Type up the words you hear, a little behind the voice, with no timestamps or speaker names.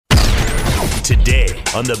today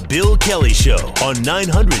on The Bill Kelly Show on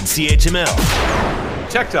 900 CHML.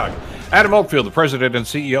 Tech Talk. Adam Oldfield, the president and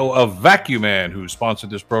CEO of Vacuuman, who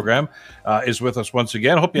sponsored this program, is with us once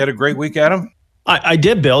again. Hope you had a great week, Adam. I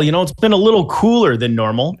did, Bill. You know, it's been a little cooler than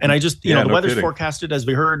normal. And I just, the weather's forecasted, as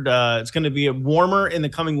we heard, it's going to be warmer in the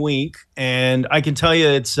coming week. And I can tell you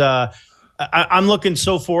it's, I'm looking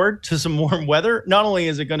so forward to some warm weather. Not only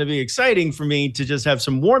is it going to be exciting for me to just have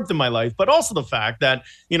some warmth in my life, but also the fact that,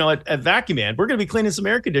 you know, at Vacuuman, we're going to be cleaning some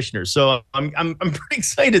air conditioners. So I'm pretty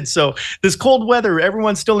excited. So this cold weather,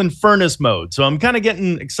 everyone's still in furnace mode. So I'm kind of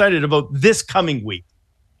getting excited about this coming week.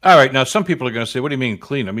 All right. Now, some people are going to say, what do you mean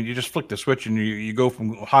clean? I mean, you just flick the switch and you go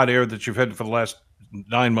from hot air that you've had for the last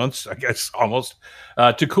 9 months, I guess, almost,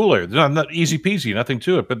 to cool air. Not easy peasy, nothing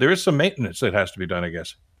to it. But there is some maintenance that has to be done, I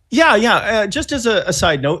guess. Yeah. Just as a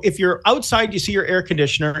side note, if you're outside, you see your air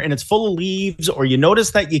conditioner and it's full of leaves, or you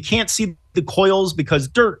notice that you can't see the coils because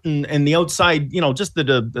dirt and the outside, you know, just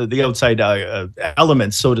the outside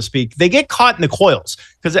elements, so to speak, they get caught in the coils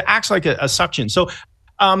because it acts like a suction. So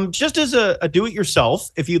just as a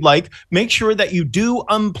do-it-yourself, if you'd like, make sure that you do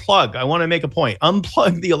unplug. I want to make a point.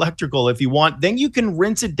 Unplug the electrical if you want. Then you can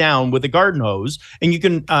rinse it down with a garden hose, and you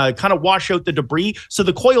can kind of wash out the debris so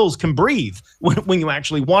the coils can breathe when you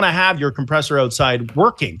actually want to have your compressor outside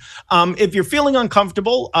working. If you're feeling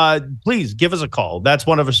uncomfortable, please give us a call. That's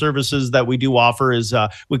one of the services that we do offer is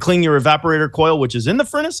we clean your evaporator coil, which is in the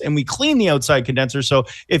furnace, and we clean the outside condenser. So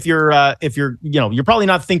if you're you're probably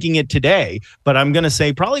not thinking it today, but I'm going to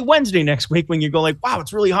say probably Wednesday next week when you go like, wow,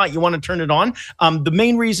 it's really hot, you want to turn it on. The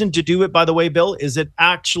main reason to do it, by the way, Bill, is it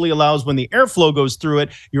actually allows when the airflow goes through it,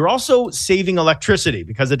 you're also saving electricity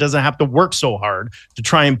because it doesn't have to work so hard to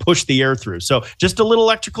try and push the air through. So just a little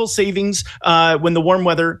electrical savings when the warm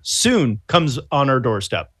weather soon comes on our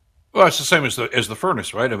doorstep. Well, it's the same as the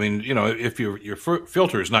furnace, right? I mean, you know, if your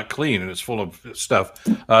filter is not clean and it's full of stuff,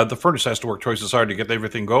 the furnace has to work twice as hard to get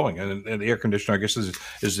everything going. And the air conditioner, I guess,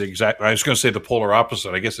 is the exact. I was going to say the polar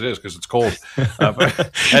opposite. I guess it is because it's cold.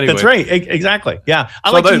 But anyway, that's right. Exactly. Yeah.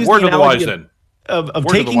 I like to use word of the wise then. Of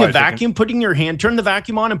taking a vacuum, putting your hand, turn the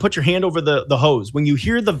vacuum on and put your hand over the hose. When you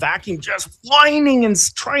hear the vacuum just whining and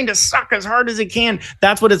trying to suck as hard as it can,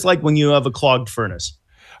 that's what it's like when you have a clogged furnace.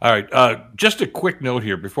 All right. Just a quick note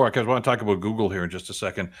here because I want to talk about Google here in just a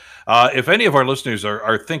second. If any of our listeners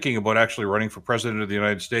are thinking about actually running for president of the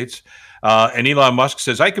United States, and Elon Musk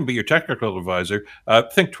says, I can be your technical advisor,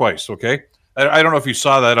 think twice, okay? I don't know if you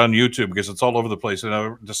saw that on YouTube because it's all over the place. And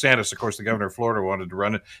DeSantis, of course, the governor of Florida, wanted to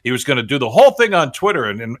run it. He was going to do the whole thing on Twitter,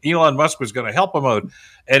 and Elon Musk was going to help him out.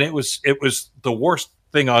 And it was the worst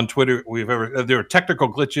thing on Twitter we've ever. There were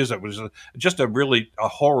technical glitches. It was just a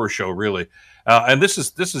horror show, really. And this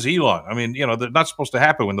is Elon. I mean, you know, they're not supposed to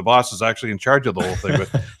happen when the boss is actually in charge of the whole thing.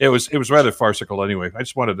 But it was rather farcical anyway. I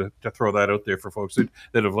just wanted to throw that out there for folks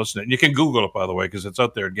that have listened. And you can Google it, by the way, because it's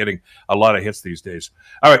out there and getting a lot of hits these days.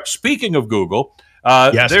 All right. Speaking of Google,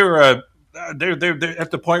 yes. They're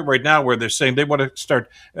at the point right now where they're saying they want to start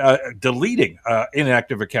deleting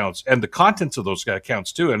inactive accounts and the contents of those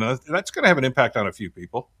accounts too, and that's going to have an impact on a few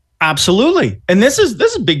people. Absolutely. And this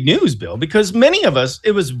is big news, Bill, because many of us,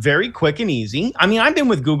 it was very quick and easy. I mean, I've been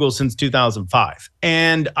with Google since 2005,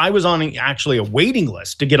 and I was on actually a waiting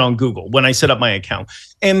list to get on Google when I set up my account.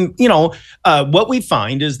 And, you know, what we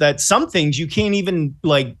find is that some things you can't even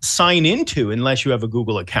like sign into unless you have a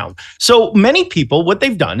Google account. So many people, what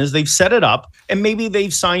they've done is they've set it up and maybe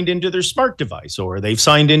they've signed into their smart device or they've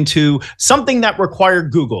signed into something that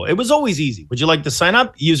required Google. It was always easy. Would you like to sign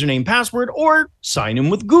up, username, password, or sign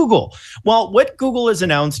in with Google? Well, what Google has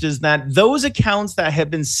announced is that those accounts that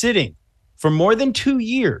have been sitting for more than 2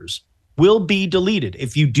 years will be deleted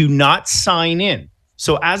if you do not sign in.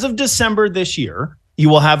 So as of December this year, you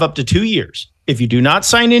will have up to 2 years. If you do not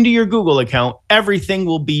sign into your Google account, everything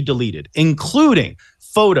will be deleted, including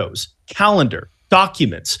photos, calendar,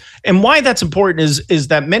 documents. And why that's important is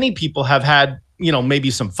that many people have had, you know,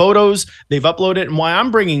 maybe some photos they've uploaded. And why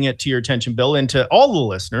I'm bringing it to your attention, Bill, and to all the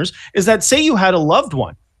listeners is that say you had a loved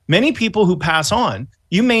one. Many people who pass on,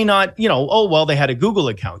 you may not, you know, oh, well, they had a Google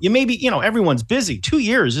account. You may be, you know, everyone's busy. 2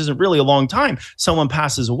 years isn't really a long time. Someone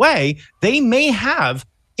passes away, they may have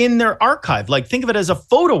in their archive, like think of it as a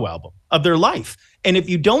photo album of their life. And if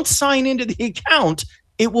you don't sign into the account,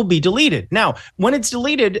 it will be deleted. Now, when it's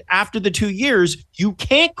deleted after the 2 years, you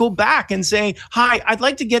can't go back and say, hi, I'd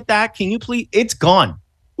like to get that. Can you please? It's gone.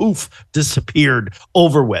 Oof, disappeared,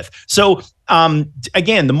 over with. So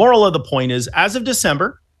again, the moral of the point is as of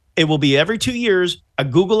December, it will be every 2 years, a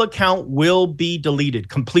Google account will be deleted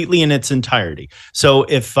completely in its entirety. So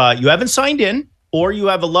if you haven't signed in, or you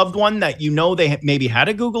have a loved one that they maybe had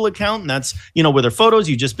a Google account, and that's, with their photos,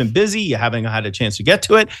 you've just been busy, you haven't had a chance to get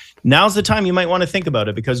to it. Now's the time you might want to think about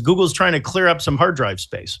it, because Google's trying to clear up some hard drive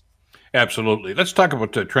space. Absolutely. Let's talk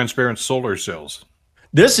about transparent solar cells.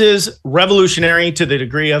 This is revolutionary to the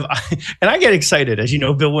degree of, and I get excited, as you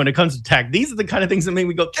know, Bill, when it comes to tech. These are the kind of things that make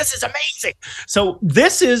me go, this is amazing. So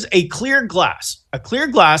this is a clear glass,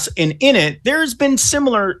 and in it, there's been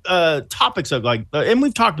similar topics of and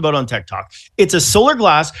we've talked about on Tech Talk. It's a solar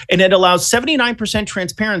glass, and it allows 79%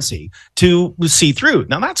 transparency to see through.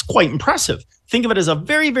 Now, that's quite impressive. Think of it as a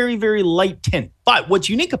very, very, very light tint. But what's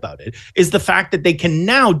unique about it is the fact that they can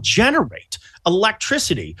now generate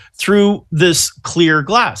electricity through this clear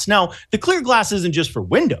glass. Now, the clear glass isn't just for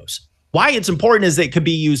Windows. Why it's important is that it could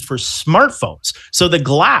be used for smartphones. So the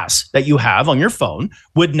glass that you have on your phone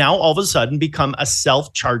would now all of a sudden become a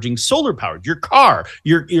self-charging solar powered. Your car,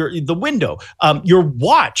 the window, your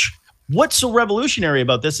watch. What's so revolutionary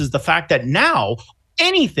about this is the fact that now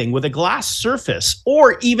anything with a glass surface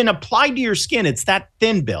or even applied to your skin, it's that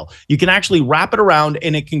thin, Bill. You can actually wrap it around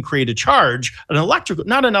and it can create a charge, an electrical,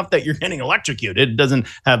 not enough that you're getting electrocuted. It doesn't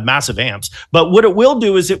have massive amps. But what it will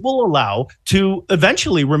do is it will allow to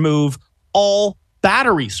eventually remove all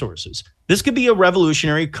battery sources. This could be a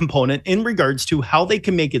revolutionary component in regards to how they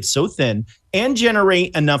can make it so thin and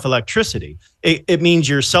generate enough electricity. It means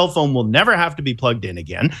your cell phone will never have to be plugged in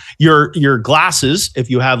again. Your glasses, if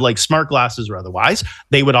you have like smart glasses or otherwise,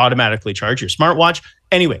 they would automatically charge. Your smartwatch.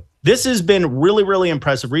 Anyway, this has been really, really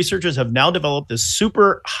impressive. Researchers have now developed this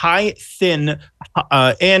super high, thin,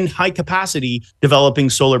 and high capacity developing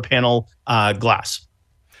solar panel glass.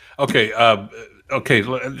 Okay.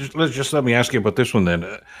 Let me ask you about this one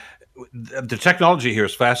then. The technology here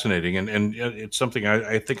is fascinating, and it's something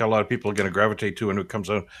I think a lot of people are going to gravitate to when it comes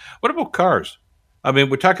out. What about cars? I mean,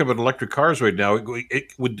 we're talking about electric cars right now.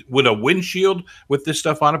 Would a windshield with this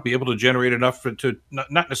stuff on it be able to generate enough to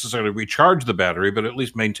not necessarily recharge the battery, but at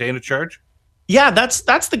least maintain a charge? Yeah, that's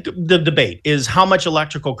the debate, is how much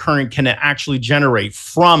electrical current can it actually generate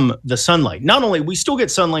from the sunlight. Not only, we still get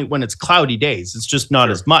sunlight when it's cloudy days, it's just not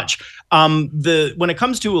as much. When it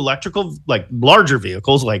comes to electrical, like larger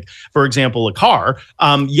vehicles, like for example, a car,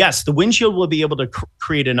 yes, the windshield will be able to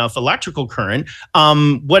create enough electrical current.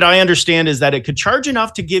 What I understand is that it could charge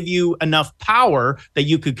enough to give you enough power that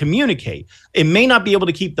you could communicate. It may not be able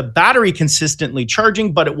to keep the battery consistently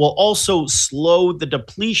charging, but it will also slow the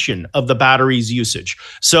depletion of the battery's usage.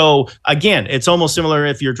 So again, it's almost similar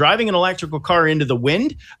if you're driving an electrical car into the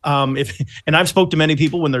wind. And I've spoke to many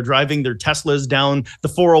people when they're driving their Teslas down the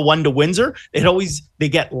 401 to Windsor, they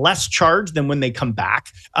get less charge than when they come back.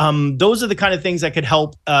 Those are the kind of things that could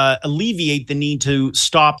help alleviate the need to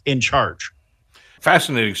stop and charge.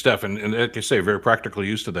 Fascinating stuff, and like I say, very practical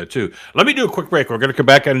use to that too. Let me do a quick break. We're going to come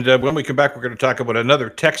back, and when we come back, we're going to talk about another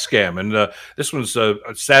tech scam, and this one's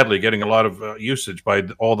sadly getting a lot of usage by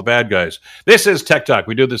all the bad guys. This is Tech Talk.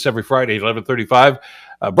 We do this every Friday, 11:35.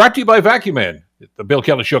 Brought to you by Vacuum Man. The Bill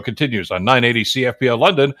Kelly Show continues on 980 CFPL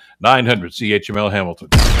London, 900 CHML Hamilton.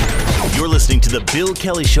 You're listening to the Bill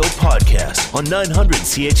Kelly Show podcast on 900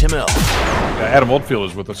 CHML. Adam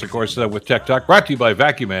Oldfield is with us, of course, with Tech Talk. Brought to you by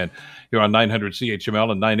Vacuum Man here on 900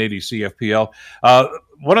 CHML and 980 CFPL.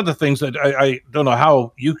 One of the things that I don't know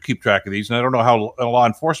how you keep track of these, and I don't know how law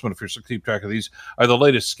enforcement officials keep track of these, are the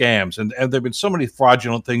latest scams. And there have been so many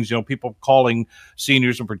fraudulent things, people calling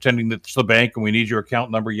seniors and pretending that it's the bank and we need your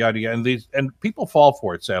account number, yada, yada. And people fall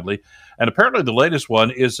for it, sadly. And apparently the latest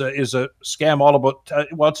one is a scam all about,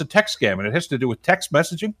 it's a text scam, and it has to do with text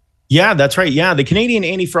messaging. Yeah, that's right. Yeah, the Canadian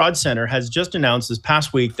Anti-Fraud Centre has just announced this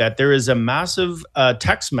past week that there is a massive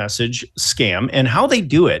text message scam, and how they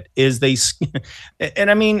do it is and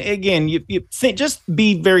I mean, again, just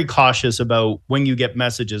be very cautious about when you get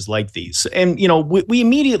messages like these. And, we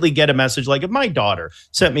immediately get a message, like if my daughter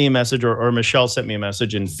sent me a message or Michelle sent me a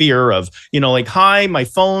message in fear of, like, hi, my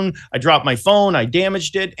phone, I dropped my phone, I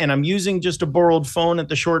damaged it, and I'm using just a borrowed phone at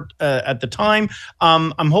the time.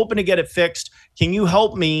 I'm hoping to get it fixed. Can you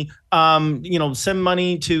help me, send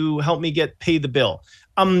money to help me pay the bill?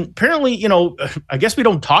 Apparently, I guess we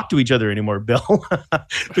don't talk to each other anymore, Bill,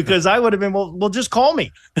 because I would have been, well, just call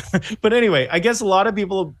me. But anyway, I guess a lot of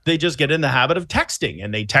people, they just get in the habit of texting,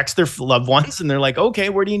 and they text their loved ones and they're like, okay,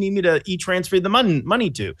 where do you need me to e-transfer the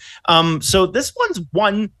money to? So this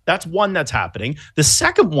that's one that's happening. The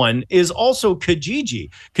second one is also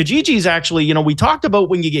Kijiji. Kijiji is actually, we talked about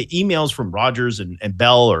when you get emails from Rogers and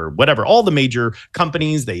Bell or whatever, all the major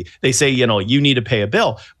companies, they They say, you need to pay a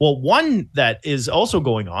bill. Well, one that is also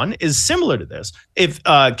going on is similar to this. If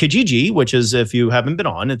Kijiji, which is, if you haven't been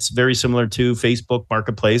on, it's very similar to Facebook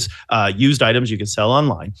Marketplace, used items you can sell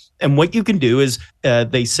online. And what you can do is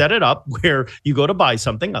they set it up where you go to buy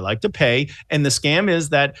something. I like to pay. And the scam is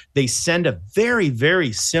that they send a very,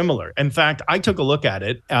 very similar. In fact, I took a look at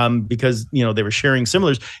it because, they were sharing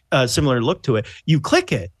similar look to it. You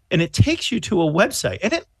click it and it takes you to a website,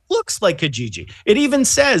 and it looks like Kijiji. It even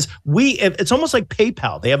says it's almost like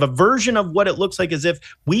PayPal. They have a version of what it looks like, as if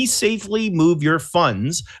we safely move your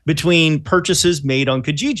funds between purchases made on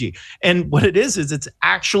Kijiji. And what it is it's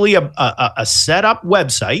actually a set up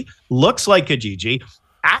website, looks like Kijiji,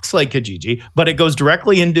 acts like Kijiji, but it goes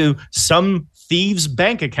directly into some thieves'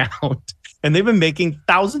 bank account. And they've been making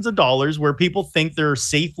thousands of dollars where people think they're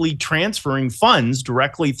safely transferring funds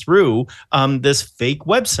directly through this fake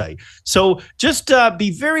website. So just be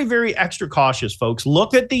very, very extra cautious, folks.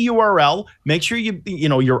 Look at the URL. Make sure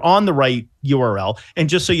you're on the right URL. And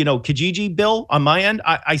just so you know, Kijiji, Bill, on my end,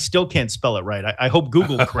 I still can't spell it right. I hope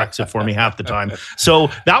Google corrects it for me half the time. So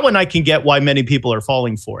that one I can get why many people are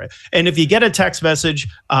falling for it. And if you get a text message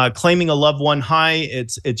claiming a loved one, hi,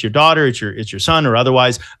 it's your daughter, it's your son, or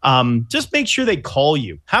otherwise, just make sure they call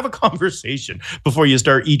you. Have a conversation before you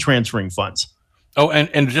start e-transferring funds. Oh,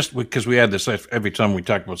 and just because we had this every time we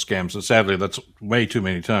talk about scams, and sadly that's way too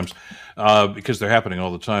many times because they're happening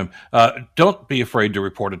all the time. Don't be afraid to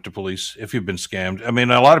report it to police if you've been scammed. I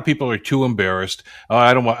mean, a lot of people are too embarrassed.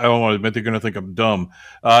 I don't want to admit they're going to think I'm dumb.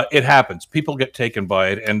 It happens. People get taken by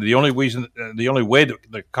it, and the only way that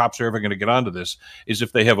the cops are ever going to get onto this is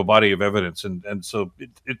if they have a body of evidence. And so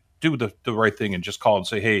do the right thing and just call and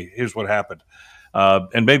say, hey, here's what happened.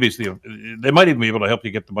 And maybe they might even be able to help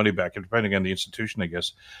you get the money back, depending on the institution, I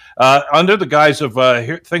guess. Under the guise of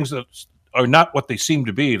things that are not what they seem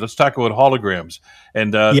to be, let's talk about holograms.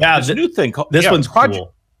 And this new thing called one's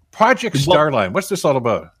cool. Project Starline. What's this all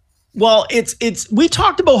about? Well, we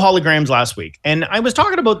talked about holograms last week, and I was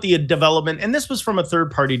talking about the development, and this was from a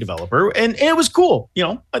third-party developer, and it was cool.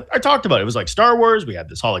 I talked about it. It was like Star Wars. We had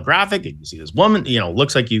this holographic, and you see this woman,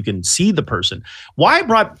 looks like you can see the person. Why I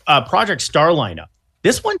brought Project Starline up?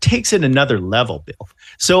 This one takes it another level, Bill.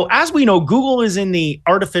 So as we know, Google is in the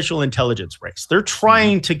artificial intelligence race. They're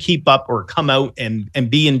trying to keep up or come out and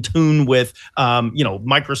be in tune with,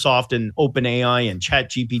 Microsoft and OpenAI and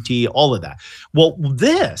ChatGPT, all of that. Well,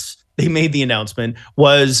 they made the announcement,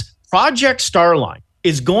 was Project Starline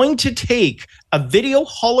is going to take a video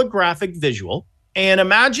holographic visual. And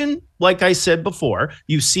imagine, like I said before,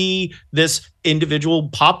 you see this individual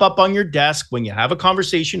pop up on your desk when you have a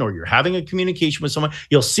conversation or you're having a communication with someone.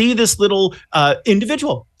 You'll see this little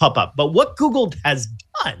individual pop up. But what Google has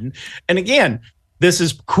done, and again, this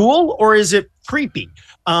is cool or is it creepy?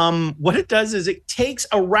 What it does is it takes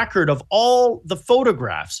a record of all the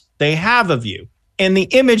photographs they have of you and the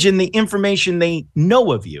image and the information they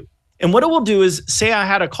know of you. And what it will do is, say I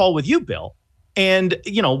had a call with you, Bill, and,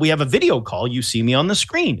 we have a video call. You see me on the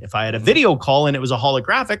screen. If I had a video call and it was a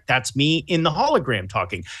holographic, that's me in the hologram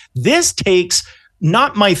talking. This takes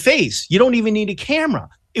not my face. You don't even need a camera.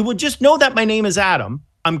 It would just know that my name is Adam.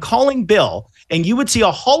 I'm calling Bill, and you would see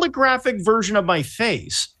a holographic version of my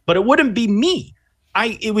face, but it wouldn't be me.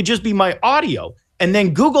 It would just be my audio. And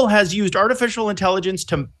then Google has used artificial intelligence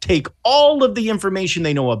to take all of the information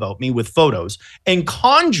they know about me with photos and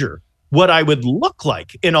conjure what I would look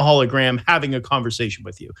like in a hologram having a conversation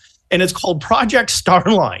with you. And it's called Project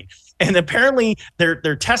Starline. And apparently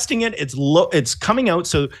they're testing it. It's coming out.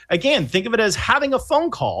 So again, think of it as having a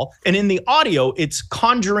phone call, and in the audio, it's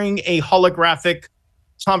conjuring a holographic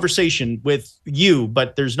conversation with you,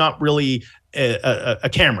 but there's not really a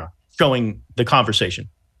camera showing the conversation.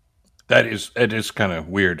 It is kind of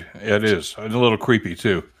weird. It is. It's a little creepy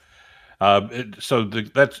too. That's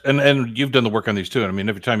you've done the work on these too. I mean,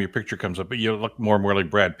 every time your picture comes up, you look more and more like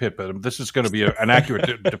Brad Pitt. But this is going to be an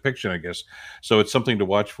accurate depiction, I guess. So it's something to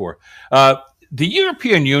watch for. The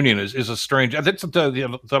European Union is a strange. That's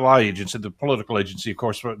the law agency, the political agency, of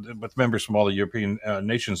course, with members from all the European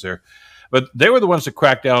nations there. But they were the ones that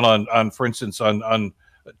cracked down on, for instance, on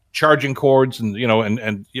charging cords, and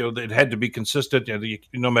it had to be consistent.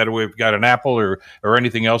 No matter whether you've got an Apple or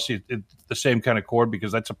anything else, the same kind of cord,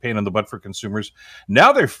 because that's a pain in the butt for consumers.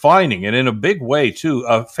 Now they're finding, and in a big way too,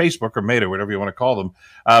 Facebook or Meta, whatever you want to call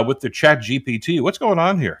them, with the ChatGPT. What's going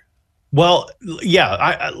on here? Well,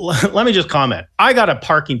 yeah, let me just comment. I got a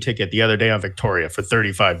parking ticket the other day on Victoria for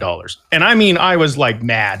 $35. And I mean, I was like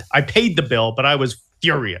mad. I paid the bill, but I was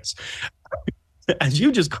furious. As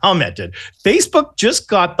you just commented, Facebook just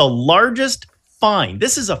got the largest fine.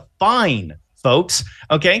 This is a fine folks.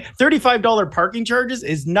 Okay. $35 parking charges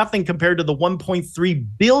is nothing compared to the $1.3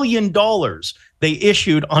 billion they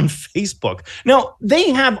issued on Facebook. Now, they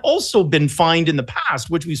have also been fined in the past,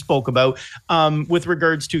 which we spoke about with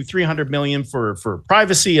regards to $300 million for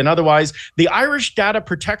privacy and otherwise. The Irish Data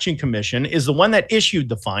Protection Commission is the one that issued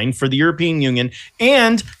the fine for the European Union.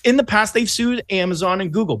 And in the past, they've sued Amazon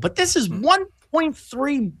and Google. But this is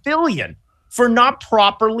 $1.3 billion for not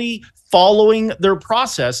properly following their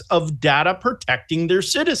process of data protecting their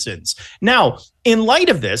citizens. Now, in light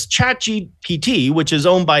of this, ChatGPT, which is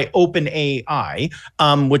owned by OpenAI,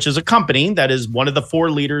 which is a company that is one of the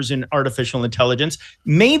 4 leaders in artificial intelligence,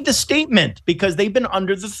 made the statement because they've been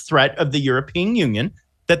under the threat of the European Union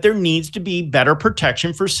that there needs to be better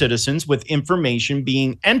protection for citizens with information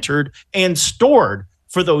being entered and stored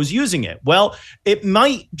for those using it. Well, it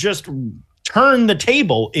might just turn the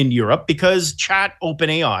table in Europe because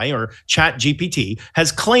OpenAI or ChatGPT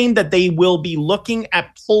has claimed that they will be looking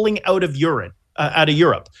at pulling out of Europe.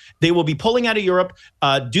 They will be pulling out of Europe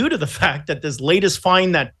due to the fact that this latest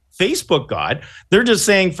fine that Facebook got, they're just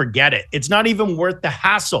saying, forget it. It's not even worth the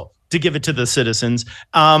hassle to give it to the citizens.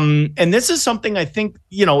 And this is something I think,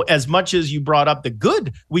 as much as you brought up the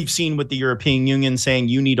good we've seen with the European Union saying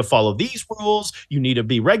you need to follow these rules, you need to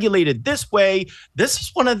be regulated this way. This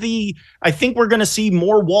is one of I think we're going to see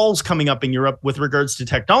more walls coming up in Europe with regards to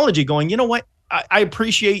technology going, you know what? I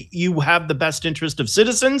appreciate you have the best interest of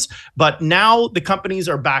citizens, but now the companies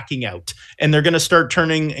are backing out and they're going to start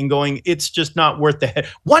turning and going, it's just not worth the head.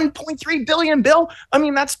 1.3 billion, Bill. I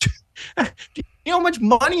mean, that's you know how much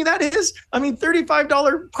money that is? I mean,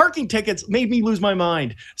 $35 parking tickets made me lose my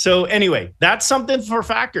mind. So anyway, that's something for a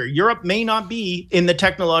factor. Europe may not be in the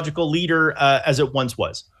technological leader as it once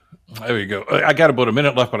was. There you go. I got about a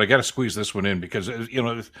minute left, but I got to squeeze this one in because,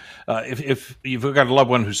 if you've got a loved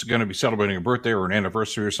one who's going to be celebrating a birthday or an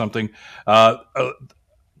anniversary or something,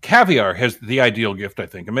 caviar has the ideal gift, I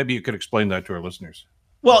think. And maybe you could explain that to our listeners.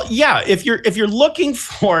 Well, yeah, if you're looking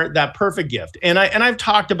for that perfect gift, and I've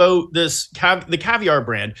talked about this, the caviar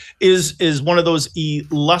brand is one of those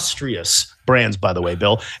illustrious brands, by the way,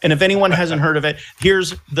 Bill. And if anyone hasn't heard of it,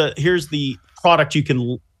 here's the product you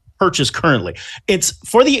can purchase currently. It's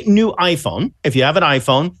for the new iPhone. If you have an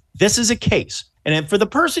iPhone, this is a case, and for the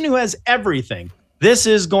person who has everything, this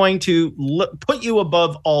is going to put you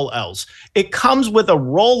above all else. It comes with a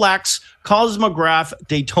Rolex Cosmograph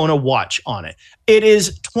Daytona watch on it. It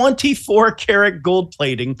is 24 karat gold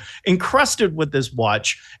plating encrusted with this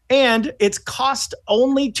watch, and it's cost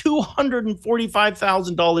only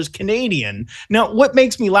 $245,000 Canadian. Now, what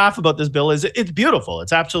makes me laugh about this, Bill, is it's beautiful.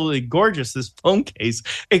 It's absolutely gorgeous, this phone case,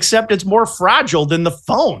 except it's more fragile than the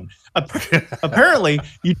phone. Apparently,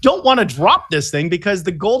 you don't want to drop this thing because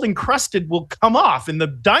the gold encrusted will come off and the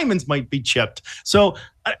diamonds might be chipped. So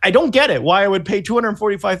I don't get it. Why I would pay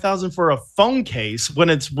 $245,000 for a phone case when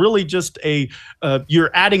it's really just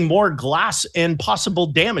you're adding more glass and possible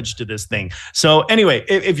damage to this thing. So anyway,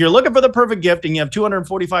 if you're looking for the perfect gift and you have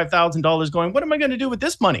 $245,000 going, what am I going to do with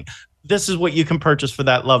this money? This is what you can purchase for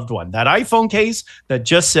that loved one. That iPhone case that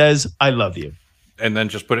just says, I love you. And then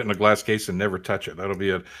just put it in a glass case and never touch it. That'll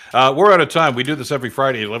be it. We're out of time. We do this every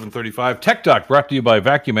Friday at 11:35. Tech Talk brought to you by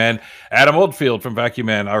Vacuum Man. Adam Oldfield from Vacuum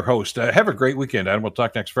Man, our host. Have a great weekend, Adam. We'll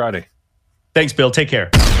talk next Friday. Thanks, Bill. Take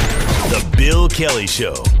care. The Bill Kelly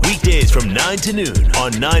Show. Weekdays from 9 to noon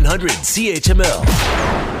on 900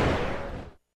 CHML.